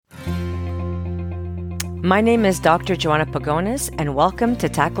My name is Dr. Joanna Pagonis, and welcome to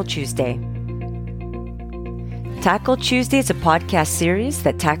Tackle Tuesday. Tackle Tuesday is a podcast series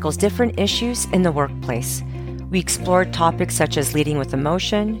that tackles different issues in the workplace. We explore topics such as leading with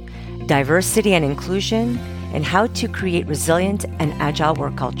emotion, diversity and inclusion, and how to create resilient and agile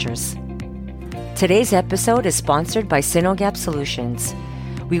work cultures. Today's episode is sponsored by Sinogap Solutions.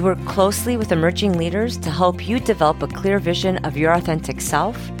 We work closely with emerging leaders to help you develop a clear vision of your authentic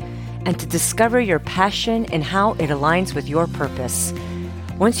self and to discover your passion and how it aligns with your purpose.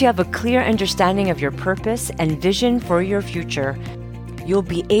 Once you have a clear understanding of your purpose and vision for your future, you'll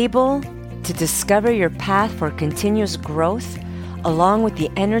be able to discover your path for continuous growth along with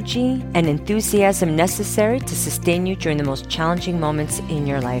the energy and enthusiasm necessary to sustain you during the most challenging moments in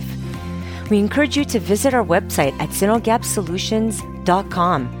your life. We encourage you to visit our website at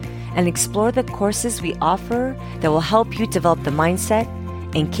sinogapsolutions.com and explore the courses we offer that will help you develop the mindset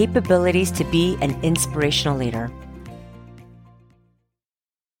and capabilities to be an inspirational leader.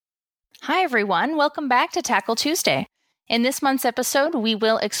 Hi, everyone. Welcome back to Tackle Tuesday. In this month's episode, we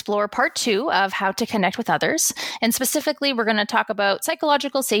will explore part 2 of how to connect with others. And specifically, we're going to talk about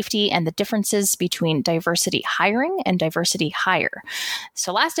psychological safety and the differences between diversity hiring and diversity hire.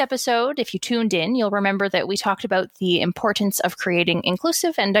 So last episode, if you tuned in, you'll remember that we talked about the importance of creating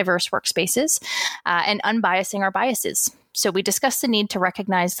inclusive and diverse workspaces and unbiasing our biases. So we discussed the need to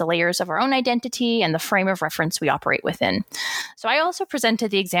recognize the layers of our own identity and the frame of reference we operate within. So I also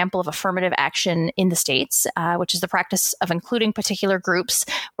presented the example of affirmative action in the States, which is the practice of including particular groups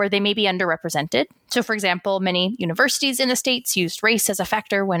where they may be underrepresented. So for example, many universities in the States used race as a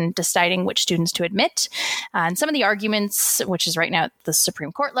factor when deciding which students to admit. And some of the arguments, which is right now at the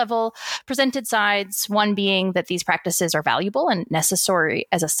Supreme Court level, presented sides, one being that these practices are valuable and necessary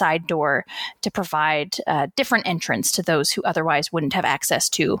as a side door to provide different entrance to those who otherwise wouldn't have access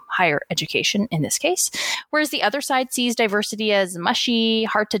to higher education in this case, whereas the other side sees diversity as mushy,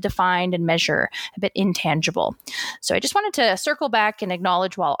 hard to define and measure, a bit intangible. So I just wanted to circle back and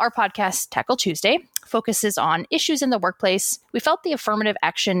acknowledge while our podcast, Tackle Tuesday, focuses on issues in the workplace, we felt the affirmative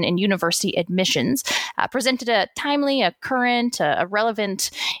action in university admissions presented a timely, a current, a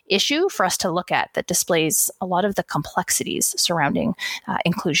relevant issue for us to look at that displays a lot of the complexities surrounding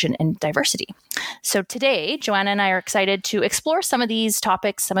inclusion and diversity. So today, Joanna and I are excited to explore some of these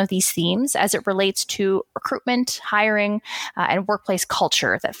topics, some of these themes as it relates to recruitment, hiring, and workplace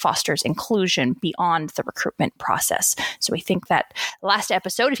culture that fosters inclusion beyond the recruitment process. So we think that last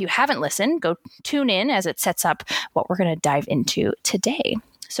episode, if you haven't listened, go tune in as it sets up what we're going to dive into today.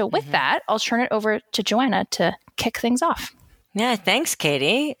 So with that, I'll turn it over to Joanna to kick things off. Yeah, thanks,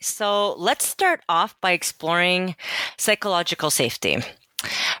 Katie. So let's start off by exploring psychological safety.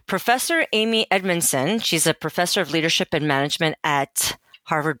 Professor Amy Edmondson, she's a professor of leadership and management at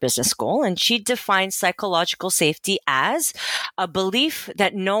Harvard Business School, and she defines psychological safety as a belief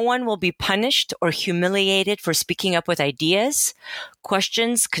that no one will be punished or humiliated for speaking up with ideas,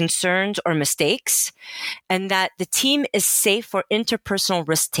 questions, concerns, or mistakes, and that the team is safe for interpersonal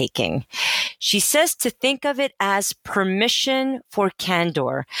risk-taking. She says to think of it as permission for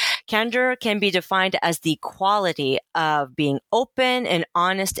candor. Candor can be defined as the quality of being open and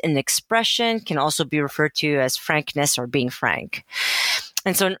honest in expression, can also be referred to as frankness or being frank.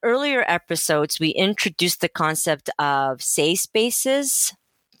 And so in earlier episodes, we introduced the concept of safe spaces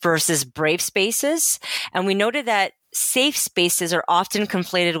versus brave spaces. And we noted that safe spaces are often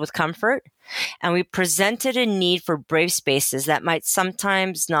conflated with comfort. And we presented a need for brave spaces that might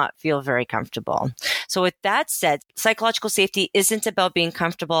sometimes not feel very comfortable. So with that said, psychological safety isn't about being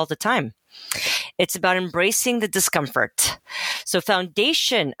comfortable all the time. It's about embracing the discomfort. So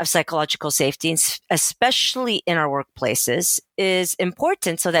foundation of psychological safety, especially in our workplaces, is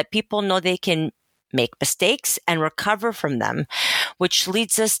important so that people know they can make mistakes and recover from them, which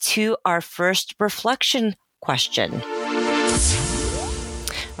leads us to our first reflection question.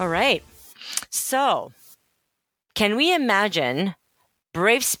 All right. So can we imagine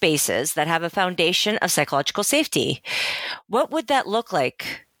brave spaces that have a foundation of psychological safety? What would that look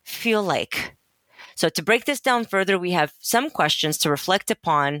like? Feel like? So to break this down further, we have some questions to reflect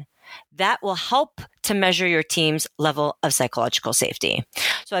upon that will help to measure your team's level of psychological safety.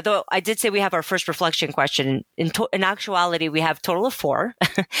 So although I did say we have our first reflection question, in actuality, we have a total of 4.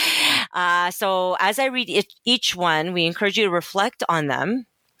 So as I read each one, we encourage you to reflect on them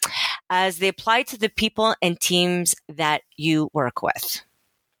as they apply to the people and teams that you work with.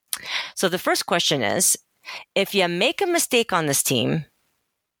 So the first question is, if you make a mistake on this team,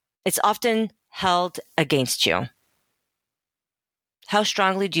 it's often held against you. How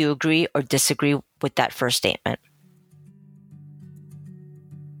strongly do you agree or disagree with that first statement?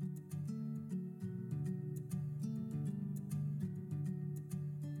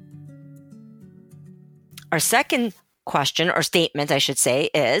 Our second question or statement, I should say,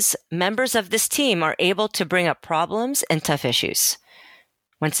 is members of this team are able to bring up problems and tough issues.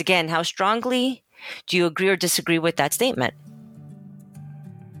 Once again, how strongly do you agree or disagree with that statement?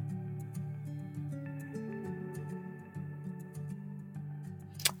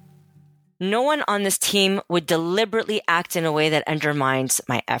 No one on this team would deliberately act in a way that undermines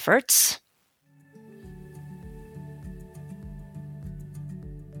my efforts.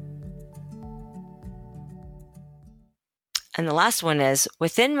 And the last one is,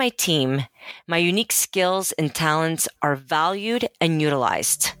 within my team, my unique skills and talents are valued and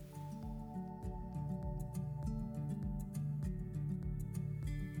utilized.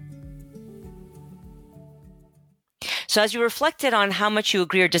 So as you reflected on how much you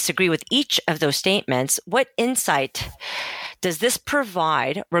agree or disagree with each of those statements, what insight does this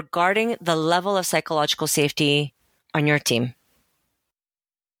provide regarding the level of psychological safety on your team?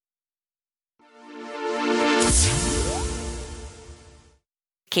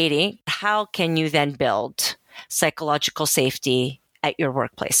 Katie, how can you then build psychological safety at your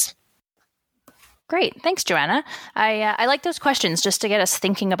workplace? Great. Thanks, Joanna. I like those questions just to get us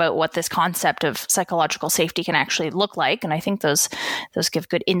thinking about what this concept of psychological safety can actually look like. And I think those give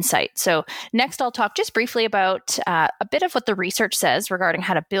good insight. So next, I'll talk just briefly about a bit of what the research says regarding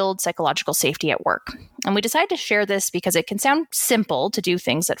how to build psychological safety at work. And we decided to share this because it can sound simple to do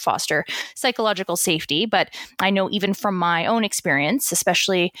things that foster psychological safety. But I know even from my own experience,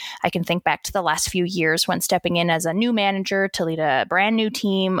 especially I can think back to the last few years when stepping in as a new manager to lead a brand new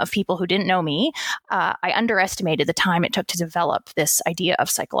team of people who didn't know me, I underestimated the time it took to develop this idea of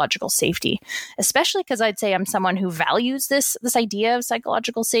psychological safety, especially because I'd say I'm someone who values this idea of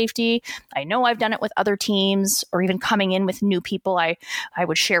psychological safety. I know I've done it with other teams, or even coming in with new people. I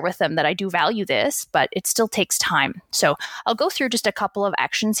would share with them that I do value this, but it still takes time. So I'll go through just a couple of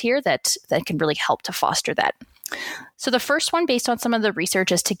actions here that can really help to foster that. So the first one, based on some of the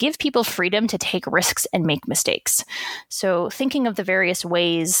research, is to give people freedom to take risks and make mistakes. So thinking of the various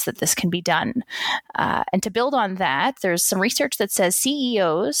ways that this can be done. And to build on that, there's some research that says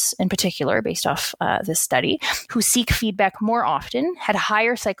CEOs, in particular, based off this study, who seek feedback more often had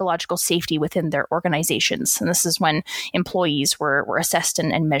higher psychological safety within their organizations. And this is when employees were assessed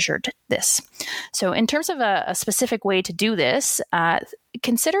and measured this. So in terms of a specific way to do this,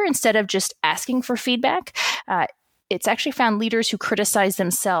 consider, instead of just asking for feedback, it's actually found leaders who criticize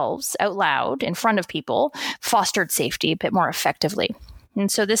themselves out loud in front of people fostered safety a bit more effectively.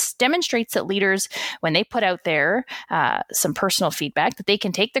 And so this demonstrates that leaders, when they put out there some personal feedback, that they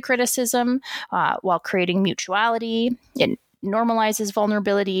can take the criticism while creating mutuality. It normalizes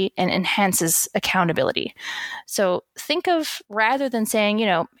vulnerability and enhances accountability. So think of, rather than saying,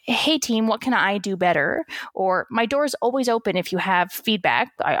 hey team, what can I do better? Or my door is always open if you have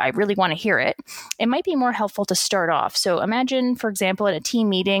feedback. I really want to hear it. It might be more helpful to start off. So imagine, for example, at a team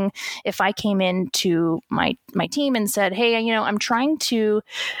meeting, if I came into my team and said, hey, I'm trying to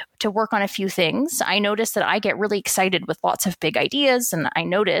work on a few things. I notice that I get really excited with lots of big ideas, and I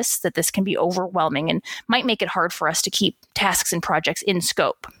notice that this can be overwhelming and might make it hard for us to keep tasks and projects in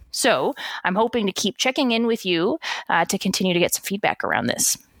scope. So I'm hoping to keep checking in with you to continue to get some feedback around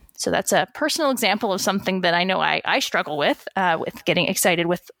this. So that's a personal example of something that I know I struggle with getting excited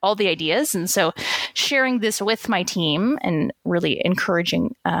with all the ideas. And so sharing this with my team and really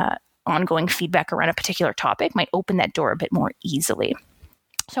encouraging ongoing feedback around a particular topic might open that door a bit more easily.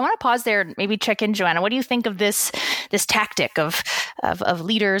 So I want to pause there and maybe check in, Joanna. What do you think of this tactic of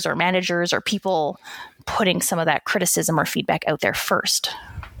leaders or managers or people putting some of that criticism or feedback out there first?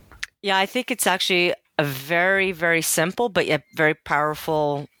 Yeah, I think it's actually a very, very simple but yet very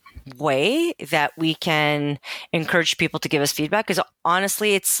powerful way that we can encourage people to give us feedback. Because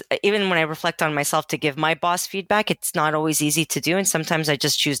honestly, it's, even when I reflect on myself to give my boss feedback, it's not always easy to do. And sometimes I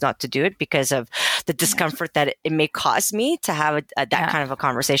just choose not to do it because of the discomfort that it may cause me to have that kind of a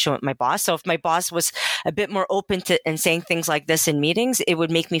conversation with my boss. So if my boss was a bit more open to and saying things like this in meetings, it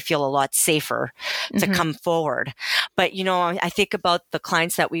would make me feel a lot safer to come forward. But, I think about the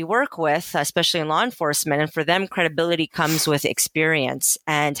clients that we work with, especially in law enforcement, and for them, credibility comes with experience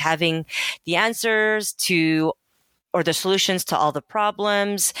and having the answers to, or the solutions to all the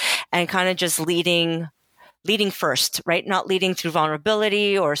problems, and kind of just leading first, right? Not leading through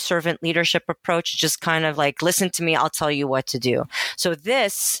vulnerability or servant leadership approach, just kind of like, listen to me, I'll tell you what to do. So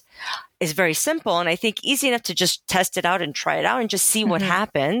this is very simple, and I think easy enough to just test it out and try it out and just see what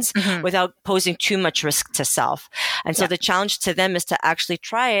happens without posing too much risk to self. And so the challenge to them is to actually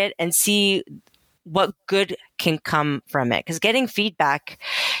try it and see what good can come from it. Because getting feedback,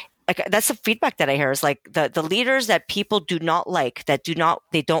 like that's the feedback that I hear is like the leaders that people do not like, they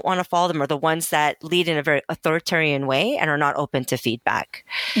don't want to follow them, are the ones that lead in a very authoritarian way and are not open to feedback.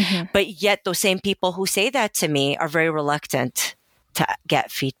 Mm-hmm. But yet those same people who say that to me are very reluctant to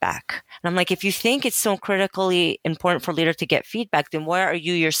get feedback. And I'm like, if you think it's so critically important for a leader to get feedback, then why are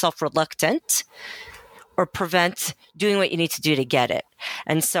you yourself reluctant or prevent doing what you need to do to get it?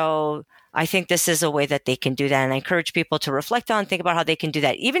 And so I think this is a way that they can do that. And I encourage people to reflect on, think about how they can do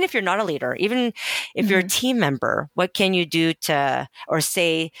that. Even if you're not a leader, even if you're a team member, what can you do to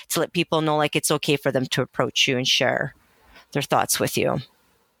let people know like it's okay for them to approach you and share their thoughts with you?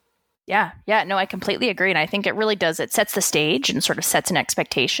 Yeah. No, I completely agree. And I think it really does. It sets the stage and sort of sets an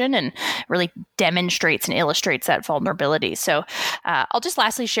expectation and really demonstrates and illustrates that vulnerability. So I'll just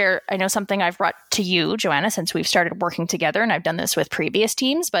lastly share, I know something I've brought to you, Joanna, since we've started working together, and I've done this with previous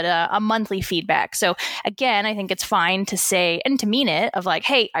teams, but a monthly feedback. So again, I think it's fine to say and to mean it of like,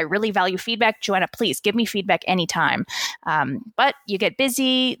 hey, I really value feedback. Joanna, please give me feedback anytime. But you get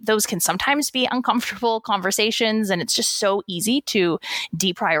busy. Those can sometimes be uncomfortable conversations. And it's just so easy to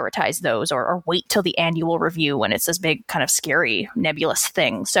deprioritize those or wait till the annual review when it's this big kind of scary nebulous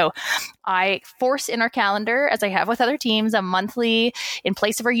thing. So I force in our calendar, as I have with other teams, a monthly in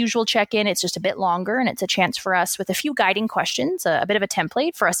place of our usual check-in. It's just a bit longer, and it's a chance for us with a few guiding questions, a bit of a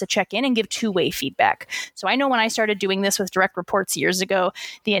template for us to check in and give two-way feedback. So I know when I started doing this with direct reports years ago,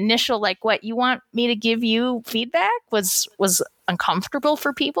 the initial like, what, you want me to give you feedback was uncomfortable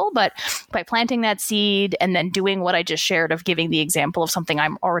for people, but by planting that seed and then doing what I just shared of giving the example of something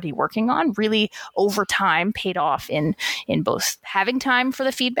I'm already working on, really over time paid off in both having time for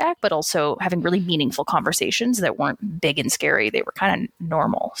the feedback, but also having really meaningful conversations that weren't big and scary. They were kind of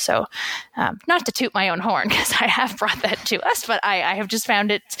normal. So not to toot my own horn, because I have brought that to us, but I have just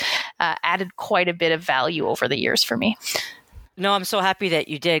found it added quite a bit of value over the years for me. No, I'm so happy that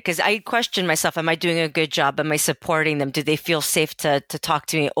you did, because I questioned myself. Am I doing a good job? Am I supporting them? Do they feel safe to talk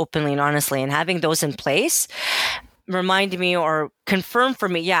to me openly and honestly? And having those in place remind me or confirm for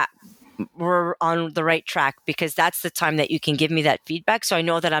me, yeah, we're on the right track, because that's the time that you can give me that feedback. So I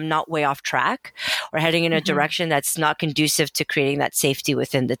know that I'm not way off track or heading in a direction that's not conducive to creating that safety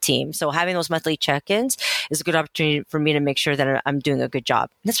within the team. So having those monthly check-ins is a good opportunity for me to make sure that I'm doing a good job.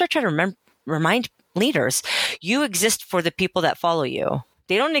 And that's what I try to remind leaders. You exist for the people that follow you.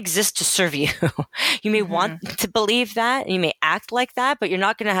 They don't exist to serve you. You may want to believe that, and you may act like that, but you're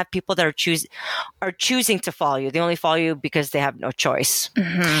not going to have people that are choosing to follow you. They only follow you because they have no choice.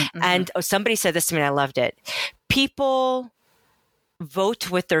 And somebody said this to me, and I loved it. People vote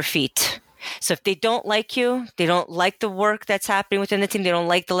with their feet. So if they don't like you, they don't like the work that's happening within the team, they don't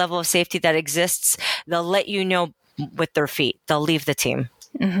like the level of safety that exists, they'll let you know with their feet. They'll leave the team.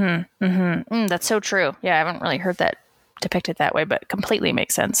 That's so true. Yeah, I haven't really heard that depicted that way, but completely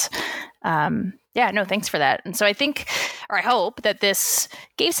makes sense. Thanks for that. And so I think, or I hope, that this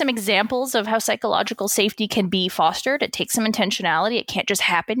gave some examples of how psychological safety can be fostered. It takes some intentionality. It can't just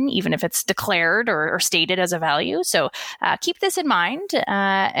happen, even if it's declared or stated as a value. So keep this in mind.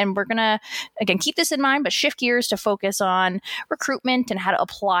 And we're going to, again, keep this in mind, but shift gears to focus on recruitment and how to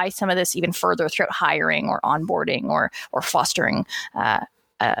apply some of this even further throughout hiring or onboarding or fostering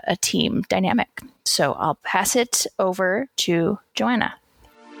a team dynamic. So I'll pass it over to Joanna.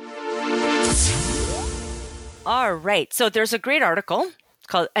 All right. So there's a great article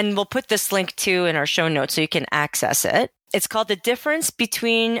called, and we'll put this link too in our show notes so you can access it. It's called The Difference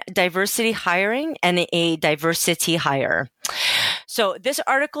Between Diversity Hiring and a Diversity Hire. So this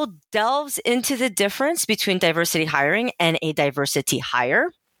article delves into the difference between diversity hiring and a diversity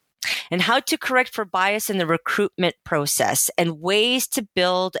hire, and how to correct for bias in the recruitment process, and ways to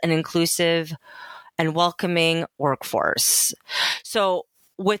build an inclusive and welcoming workforce. So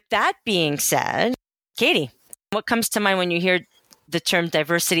with that being said, Katie, what comes to mind when you hear the term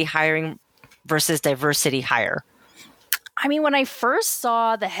diversity hiring versus diversity hire? I mean, when I first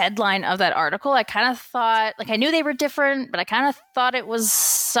saw the headline of that article, I kind of thought, like, I knew they were different, but I kind of thought it was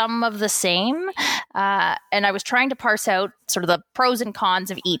some of the same. And I was trying to parse out sort of the pros and cons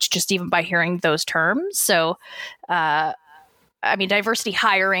of each, just even by hearing those terms. So, diversity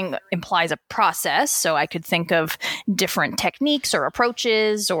hiring implies a process. So I could think of different techniques or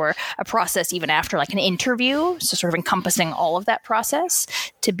approaches, or a process even after like an interview. So sort of encompassing all of that process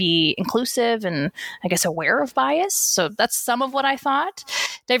to be inclusive and, I guess, aware of bias. So that's some of what I thought.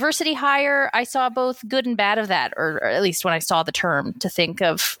 Diversity hire, I saw both good and bad of that, or at least when I saw the term, to think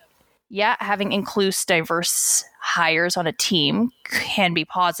of, having inclusive, diverse hires on a team can be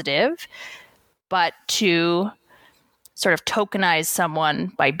positive, but to sort of tokenize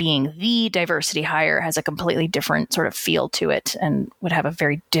someone by being the diversity hire has a completely different sort of feel to it and would have a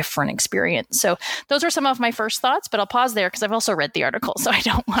very different experience. So those are some of my first thoughts, but I'll pause there because I've also read the article, so I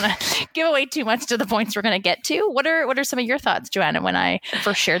don't want to give away too much to the points we're going to get to. What are some of your thoughts, Joanna, when I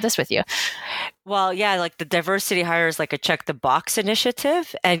first shared this with you? Well, yeah, like the diversity hire is like a check the box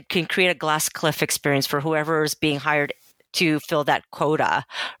initiative and can create a glass cliff experience for whoever is being hired to fill that quota,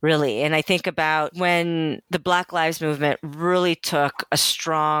 really. And I think about when the Black Lives Movement really took a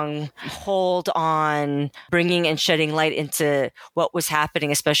strong hold on bringing and shedding light into what was happening,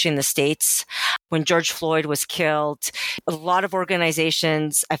 especially in the States. When George Floyd was killed, a lot of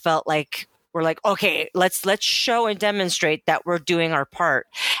organizations, I felt like, we're like, okay, let's show and demonstrate that we're doing our part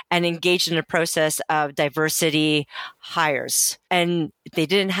and engage in the process of diversity hires. And they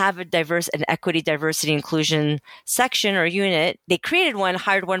didn't have a an equity, diversity, inclusion section or unit. They created one,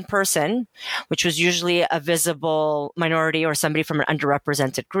 hired one person, which was usually a visible minority or somebody from an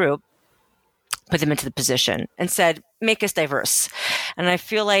underrepresented group, put them into the position and said, make us diverse. And I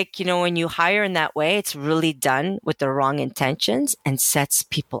feel like, when you hire in that way, it's really done with the wrong intentions and sets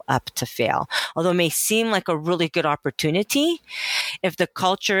people up to fail. Although it may seem like a really good opportunity, if the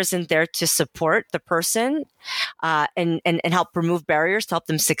culture isn't there to support the person and help remove barriers to help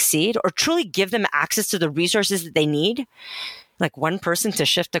them succeed or truly give them access to the resources that they need, like one person to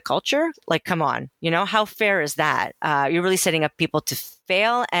shift the culture, like, come on, how fair is that? You're really setting up people to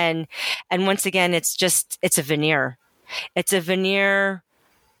fail. And once again, it's a veneer. It's a veneer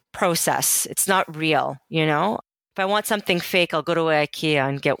process. It's not real, If I want something fake, I'll go to IKEA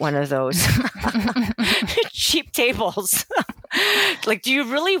and get one of those cheap tables. Like, do you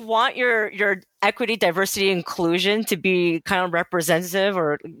really want your equity, diversity, inclusion to be kind of representative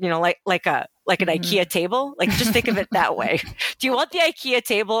or, like an IKEA table? Like, just think of it that way. Do you want the IKEA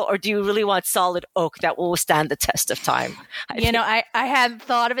table or do you really want solid oak that will withstand the test of time? I hadn't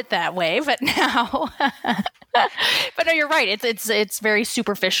thought of it that way, but now, but no, you're right. It's very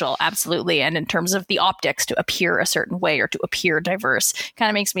superficial. Absolutely. And in terms of the optics to appear a certain way or to appear diverse, kind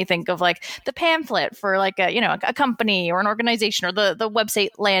of makes me think of like the pamphlet for like a company or an organization or the website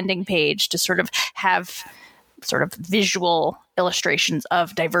landing page to sort of have sort of visual illustrations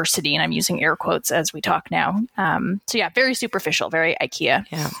of diversity. And I'm using air quotes as we talk now. So yeah, very superficial, very IKEA.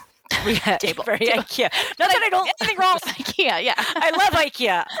 Yeah. Table. Very IKEA. Not that I don't anything wrong with IKEA. Yeah, I love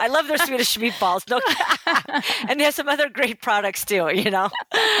IKEA. I love their Swedish meatballs. No, and they have some other great products too. But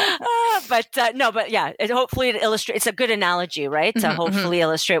yeah. Hopefully, it illustrates. It's a good analogy, right? To hopefully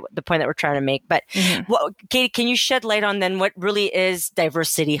illustrate the point that we're trying to make. But Katie, can you shed light on then what really is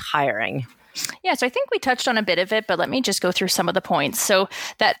diversity hiring? Yeah, so I think we touched on a bit of it, but let me just go through some of the points. So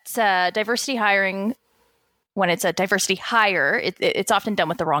that's diversity hiring. When it's a diversity hire, it's often done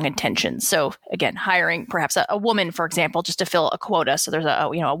with the wrong intentions. So again, hiring perhaps a woman, for example, just to fill a quota. So there's a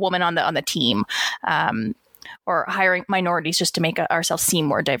woman on the team, or hiring minorities just to make ourselves seem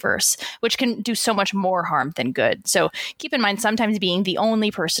more diverse, which can do so much more harm than good. So keep in mind, sometimes being the only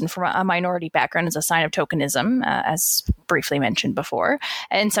person from a minority background is a sign of tokenism, as briefly mentioned before.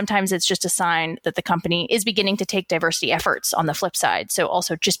 And sometimes it's just a sign that the company is beginning to take diversity efforts on the flip side. So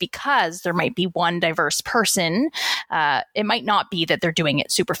also just because there might be one diverse person, it might not be that they're doing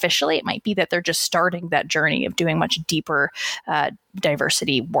it superficially. It might be that they're just starting that journey of doing much deeper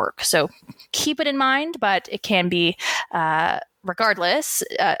diversity work. So keep it in mind, but it can be, regardless,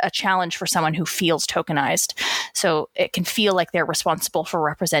 a challenge for someone who feels tokenized. So it can feel like they're responsible for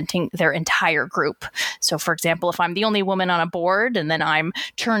representing their entire group. So for example, if I'm the only woman on a board and then I'm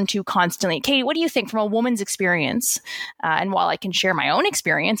turned to constantly, Katie, what do you think from a woman's experience? And while I can share my own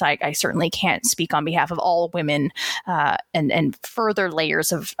experience, I certainly can't speak on behalf of all women and further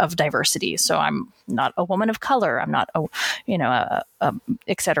layers of diversity. So I'm not a woman of color. I'm not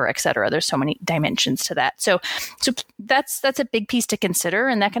et cetera, et cetera. There's so many dimensions to that. So that's a big piece to consider,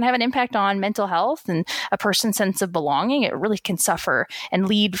 and that can have an impact on mental health and a person's sense of belonging. It really can suffer and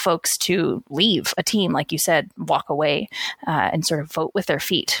lead folks to leave a team, like you said, walk away and sort of vote with their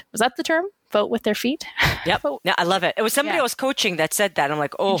feet. Was that the term? Vote with their feet? Yep. Yeah, I love it. It was somebody I was coaching that said that. I'm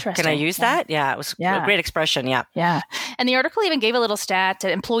like, oh, can I use that? Yeah, it was a great expression. Yeah. Yeah. And the article even gave a little stat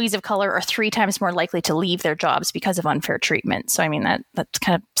that employees of color are 3 times more likely to leave their jobs because of unfair treatment. So, I mean, that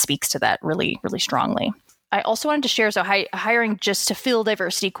kind of speaks to that really, really strongly. I also wanted to share, so hiring just to fill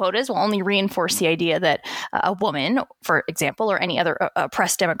diversity quotas will only reinforce the idea that a woman, for example, or any other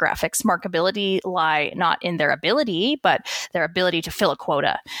oppressed demographics, markability lie not in their ability, but their ability to fill a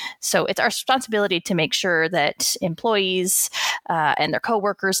quota. So it's our responsibility to make sure that employees and their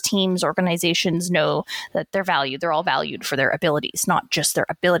coworkers, teams, organizations know that they're valued. They're all valued for their abilities, not just their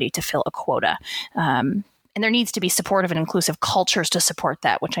ability to fill a quota. And there needs to be supportive and inclusive cultures to support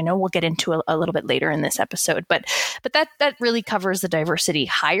that, which I know we'll get into a little bit later in this episode. But that really covers the diversity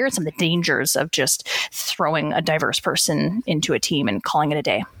hire and some of the dangers of just throwing a diverse person into a team and calling it a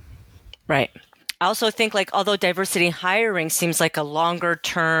day. Right. I also think although diversity hiring seems like a longer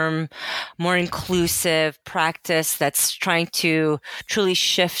term, more inclusive practice that's trying to truly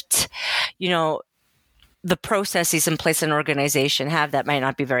shift, the processes in place an organization have that might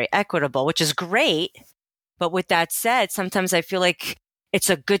not be very equitable, which is great. But with that said, sometimes I feel like it's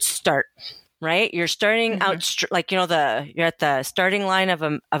a good start, right? You're starting out you're at the starting line of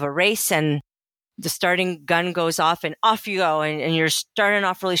a race, and the starting gun goes off and off you go, and you're starting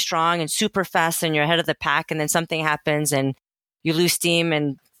off really strong and super fast and you're ahead of the pack, and then something happens and you lose steam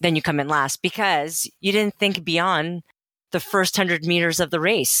and then you come in last because you didn't think beyond the first 100 meters of the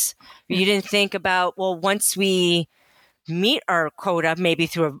race. You didn't think about, well, once we meet our quota, maybe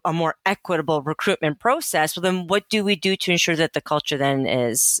through a more equitable recruitment process, well, then what do we do to ensure that the culture then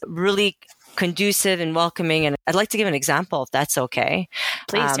is really conducive and welcoming? And I'd like to give an example, if that's okay.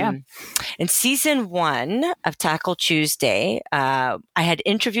 Please, yeah. In season 1 of Tackle Tuesday, I had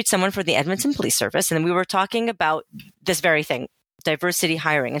interviewed someone for the Edmonton Police Service, and we were talking about this very thing, diversity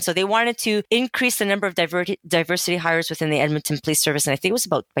hiring. And so they wanted to increase the number of diversity hires within the Edmonton Police Service. And I think it was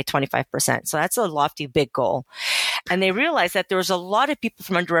about by 25%. So that's a lofty, big goal. And they realized that there was a lot of people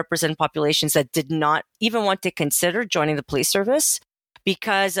from underrepresented populations that did not even want to consider joining the police service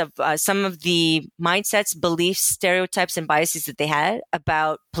because of some of the mindsets, beliefs, stereotypes, and biases that they had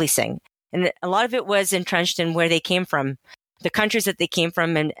about policing. And a lot of it was entrenched in where they came from, the countries that they came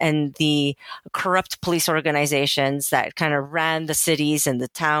from, and the corrupt police organizations that kind of ran the cities and the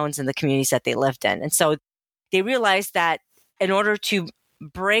towns and the communities that they lived in. And so they realized that in order to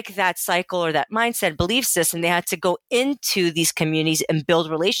break that cycle or that mindset belief system, they had to go into these communities and build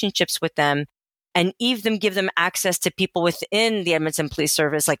relationships with them and even give them access to people within the Edmonton Police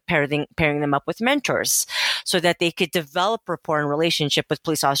Service, like pairing them up with mentors so that they could develop rapport and relationship with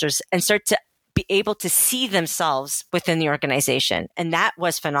police officers and start to be able to see themselves within the organization. And that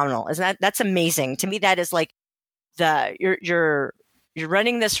was phenomenal. That's amazing. To me, that is like you're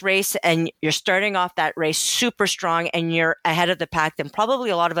running this race and you're starting off that race super strong and you're ahead of the pack than probably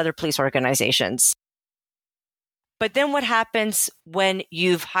a lot of other police organizations. But then what happens when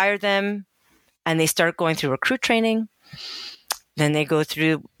you've hired them and they start going through recruit training? Then they go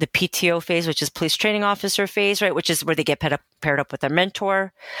through the PTO phase, which is police training officer phase, right? Which is where they get paired up with a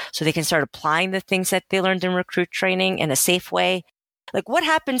mentor so they can start applying the things that they learned in recruit training in a safe way. Like, what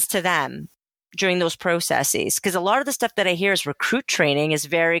happens to them during those processes? Because a lot of the stuff that I hear is recruit training is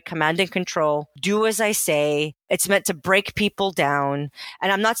very command and control. Do as I say. It's meant to break people down.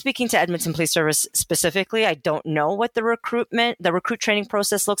 And I'm not speaking to Edmonton Police Service specifically. I don't know what the recruit training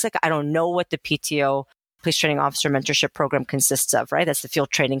process looks like. I don't know what the PTO, Police Training Officer Mentorship Program, consists of, right? That's the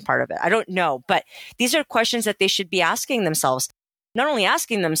field training part of it. I don't know, but these are questions that they should be asking themselves. Not only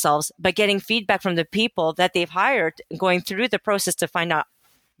asking themselves, but getting feedback from the people that they've hired, going through the process to find out,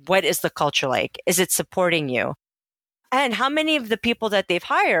 what is the culture like? Is it supporting you? And how many of the people that they've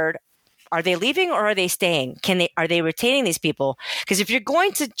hired, are they leaving or are they staying? Are they retaining these people? Because if you're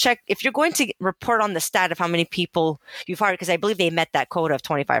going to report on the stat of how many people you've hired, because I believe they met that quota of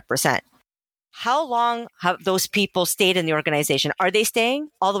 25%. How long have those people stayed in the organization? Are they staying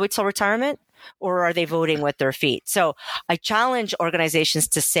all the way till retirement, or are they voting with their feet? So I challenge organizations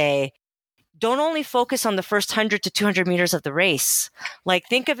to say, don't only focus on the first 100 to 200 meters of the race. Like,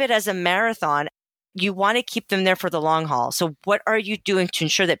 think of it as a marathon. You want to keep them there for the long haul. So what are you doing to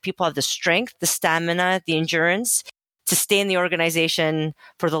ensure that people have the strength, the stamina, the endurance to stay in the organization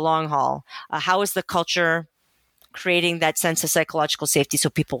for the long haul? How is the culture creating that sense of psychological safety so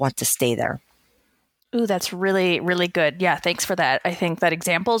people want to stay there? Ooh, that's really, really good. Yeah, thanks for that. I think that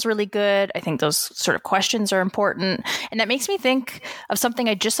example is really good. I think those sort of questions are important. And that makes me think of something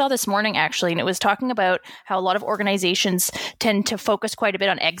I just saw this morning, actually. And it was talking about how a lot of organizations tend to focus quite a bit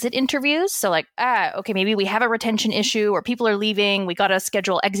on exit interviews. So like, okay, maybe we have a retention issue or people are leaving. We got to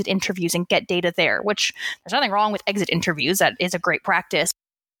schedule exit interviews and get data there, which there's nothing wrong with exit interviews. That is a great practice.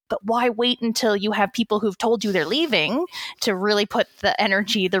 But why wait until you have people who've told you they're leaving to really put the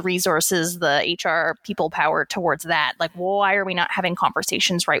energy, the resources, the HR people power towards that? Like, why are we not having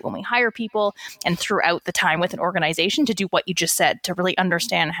conversations right when we hire people and throughout the time with an organization to do what you just said, to really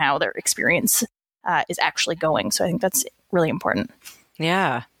understand how their experience is actually going? So I think that's really important.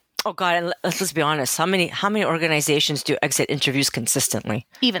 Yeah. Oh God, and let's be honest. How many organizations do exit interviews consistently?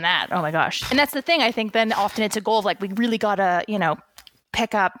 Even that. Oh my gosh. And that's the thing. I think then often it's a goal of like, we really gotta,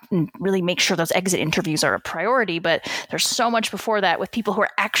 pick up and really make sure those exit interviews are a priority. But there's so much before that with people who are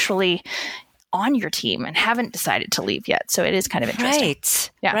actually on your team and haven't decided to leave yet. So it is kind of interesting.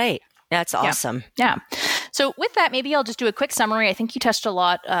 Right. Yeah. Right. That's awesome. Yeah. So with that, maybe I'll just do a quick summary. I think you touched a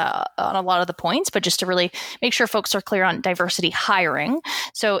lot on a lot of the points, but just to really make sure folks are clear on diversity hiring.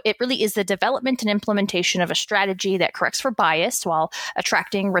 So it really is the development and implementation of a strategy that corrects for bias while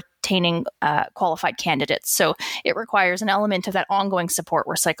attracting, retaining qualified candidates. So it requires an element of that ongoing support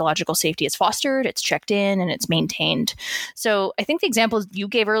where psychological safety is fostered, it's checked in, and it's maintained. So I think the example you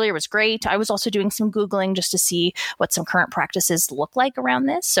gave earlier was great. I was also doing some Googling just to see what some current practices look like around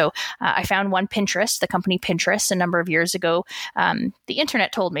this. So I found one, Pinterest, the company Pinterest, a number of years ago. The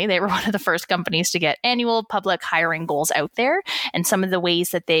internet told me they were one of the first companies to get annual public hiring goals out there. And some of the ways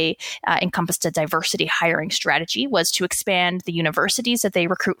that they encompassed a diversity hiring strategy was to expand the universities that they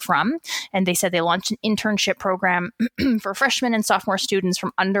recruit from. And they said they launched an internship program for freshmen and sophomore students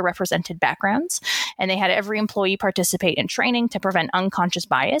from underrepresented backgrounds. And they had every employee participate in training to prevent unconscious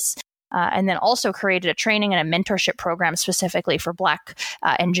bias. And then also created a training and a mentorship program specifically for Black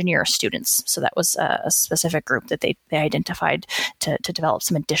engineer students. So that was a specific group that they identified to develop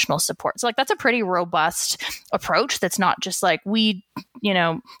some additional support. So that's a pretty robust approach. That's not just we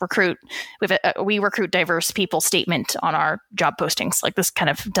recruit diverse people statement on our job postings. This kind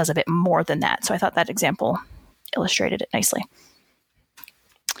of does a bit more than that. So I thought that example illustrated it nicely.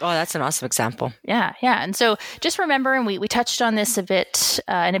 Oh, that's an awesome example. Yeah. And so just remember, and we touched on this a bit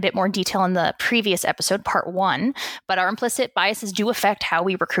in a bit more detail in the previous episode, part 1, but our implicit biases do affect how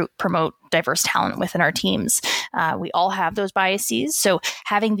we recruit, promote diverse talent within our teams. We all have those biases. So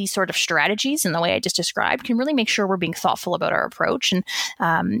having these sort of strategies in the way I just described can really make sure we're being thoughtful about our approach.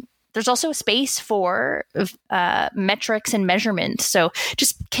 And there's also a space for metrics and measurement. So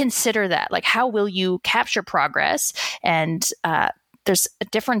just consider that. How will you capture progress? And there's a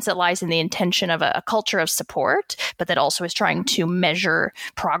difference that lies in the intention of a culture of support, but that also is trying to measure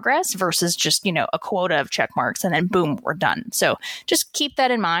progress versus just, a quota of check marks and then boom, we're done. So just keep that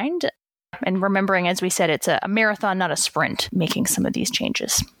in mind. And remembering, as we said, it's a marathon, not a sprint, making some of these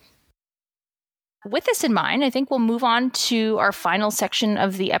changes. With this in mind, I think we'll move on to our final section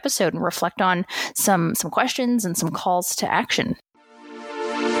of the episode and reflect on some questions and some calls to action.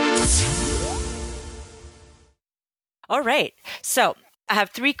 All right. So I have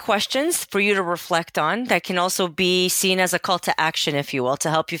 3 questions for you to reflect on that can also be seen as a call to action, if you will, to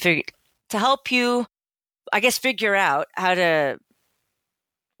help you figure out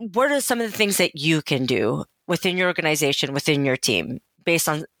what are some of the things that you can do within your organization, within your team, based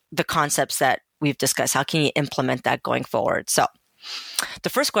on the concepts that we've discussed. How can you implement that going forward? So the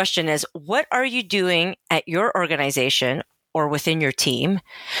first question is, what are you doing at your organization or within your team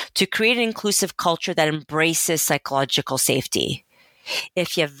to create an inclusive culture that embraces psychological safety?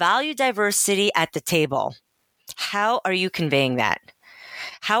 If you value diversity at the table, how are you conveying that?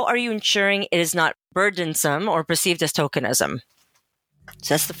 How are you ensuring it is not burdensome or perceived as tokenism?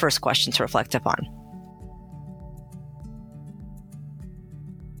 So that's the first question to reflect upon.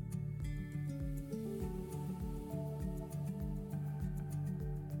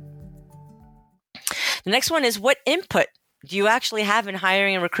 The next one is, what input do you actually have in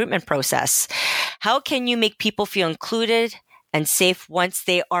hiring and recruitment process? How can you make people feel included and safe once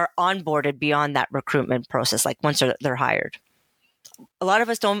they are onboarded beyond that recruitment process, once they're hired? A lot of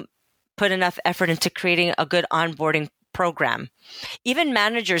us don't put enough effort into creating a good onboarding program. Even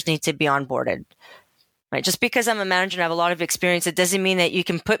managers need to be onboarded. Right? Just because I'm a manager and I have a lot of experience, it doesn't mean that you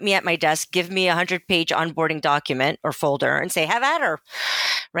can put me at my desk, give me a 100-page onboarding document or folder and say, have at her.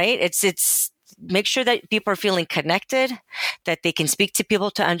 Right? It's make sure that people are feeling connected, that they can speak to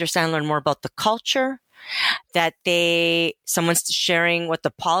people to understand, learn more about the culture, that someone's sharing what the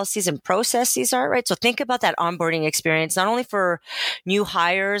policies and processes are, right? So think about that onboarding experience, not only for new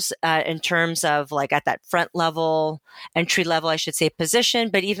hires in terms of at that front level, entry level, I should say, position,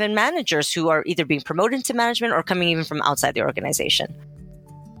 but even managers who are either being promoted to management or coming even from outside the organization.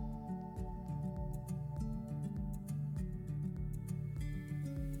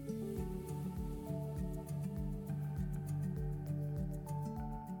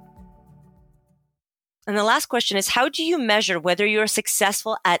 And the last question is, how do you measure whether you're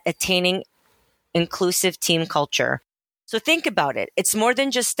successful at attaining inclusive team culture? So think about it. It's more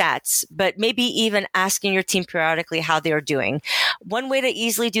than just stats, but maybe even asking your team periodically how they are doing. One way to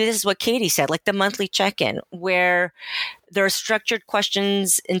easily do this is what Katie said, the monthly check-in, where there are structured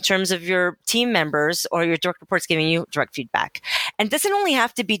questions in terms of your team members or your direct reports giving you direct feedback. And it doesn't only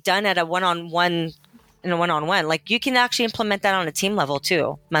have to be done at a one-on-one. You can actually implement that on a team level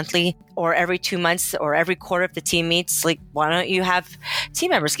too, monthly or every 2 months or every quarter if the team meets. Why don't you have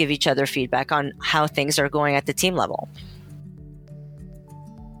team members give each other feedback on how things are going at the team level?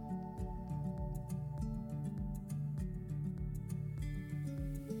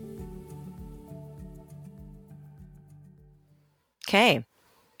 Okay.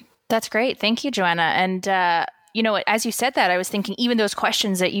 That's great. Thank you, Joanna. And, as you said that, I was thinking even those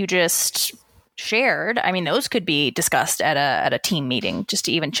questions that you just shared, I mean, those could be discussed at a team meeting just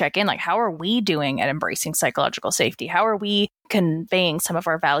to even check in, like, how are we doing at embracing psychological safety? How are we conveying some of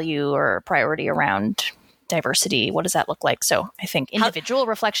our value or priority around diversity? What does that look like? So I think individual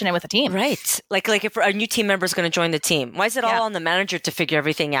reflection and with a team. Right. Like if a new team member is going to join the team, why is it all on the manager to figure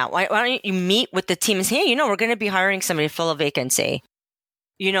everything out? Why don't you meet with the team and say, hey, we're going to be hiring somebody to fill a vacancy.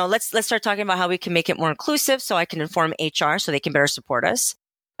 Let's start talking about how we can make it more inclusive so I can inform HR so they can better support us.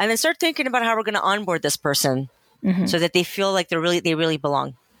 And then start thinking about how we're going to onboard this person so that they feel like they really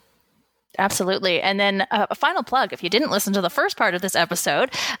belong. Absolutely. And then a final plug. If you didn't listen to the first part of this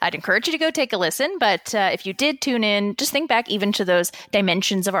episode, I'd encourage you to go take a listen. But if you did tune in, just think back even to those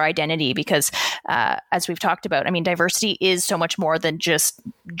dimensions of our identity, because as we've talked about, I mean, diversity is so much more than just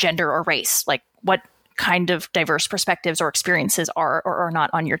gender or race. Like, what kind of diverse perspectives or experiences are or are not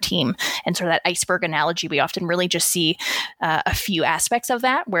on your team. And sort of that iceberg analogy, we often really just see a few aspects of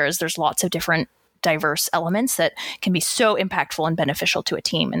that, whereas there's lots of different diverse elements that can be so impactful and beneficial to a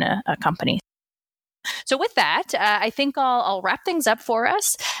team and a company. So with that, I think I'll wrap things up for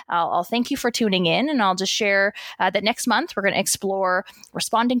us. I'll thank you for tuning in, and I'll just share that next month we're going to explore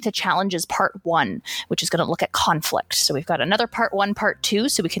Responding to Challenges Part 1, which is going to look at conflict. So we've got another Part 1, Part 2,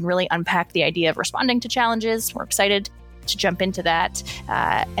 so we can really unpack the idea of responding to challenges. We're excited to jump into that.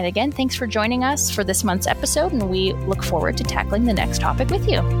 And again, thanks for joining us for this month's episode, and we look forward to tackling the next topic with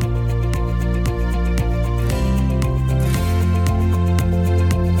you.